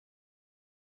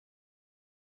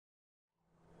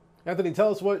Anthony, tell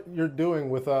us what you're doing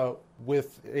with a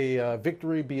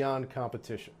victory beyond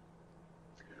competition.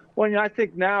 Well, I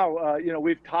think now,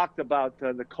 we've talked about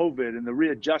the COVID and the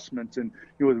readjustments and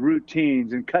with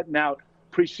routines and cutting out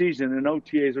preseason and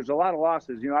OTAs. There's a lot of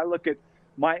losses. I look at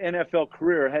my NFL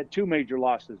career, I had two major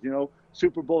losses,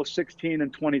 Super Bowl 16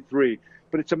 and 23.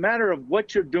 But it's a matter of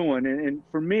what you're doing. And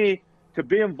for me, to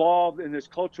be involved in this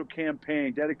cultural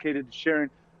campaign dedicated to sharing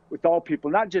with all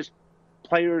people, not just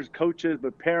players, coaches,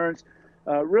 but parents,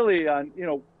 really,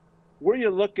 where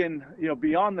you're looking,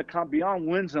 beyond beyond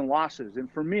wins and losses. And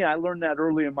for me, I learned that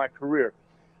early in my career.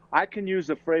 I can use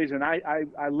the phrase, and I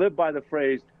live by the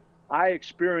phrase, I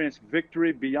experienced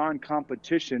victory beyond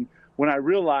competition when I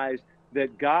realized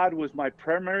that God was my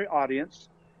primary audience.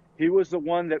 He was the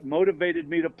one that motivated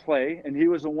me to play, and he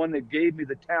was the one that gave me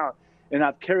the talent. And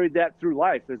I've carried that through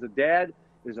life as a dad,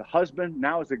 as a husband,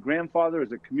 now as a grandfather,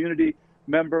 as a community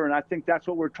member. And I think that's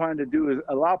what we're trying to do, is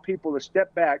allow people to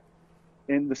step back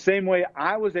in the same way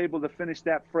I was able to finish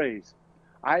that phrase.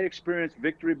 I experienced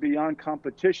victory beyond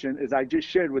competition, as I just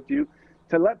shared with you,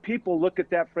 to let people look at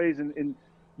that phrase and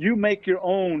you make your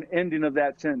own ending of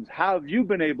that sentence. How have you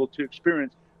been able to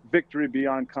experience victory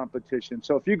beyond competition?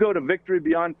 So if you go to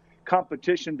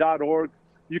victorybeyondcompetition.org,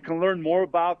 you can learn more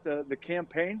about the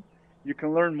campaign. You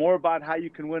can learn more about how you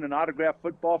can win an autographed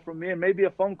football from me and maybe a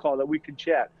phone call that we can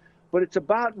chat. But it's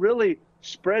about really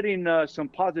spreading some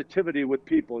positivity with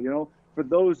people, for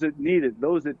those that need it,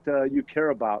 those that you care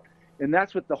about. And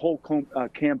that's what the whole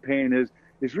campaign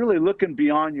is really looking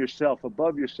beyond yourself,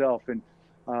 above yourself. And,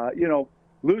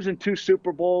 losing two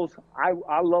Super Bowls,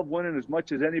 I love winning as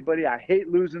much as anybody. I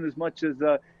hate losing as much as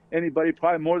anybody,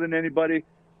 probably more than anybody.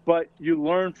 But you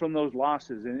learn from those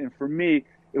losses. And for me,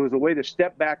 it was a way to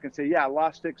step back and say, yeah, I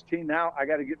lost 16. Now I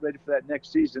got to get ready for that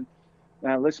next season.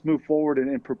 Let's move forward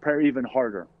and prepare even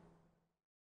harder.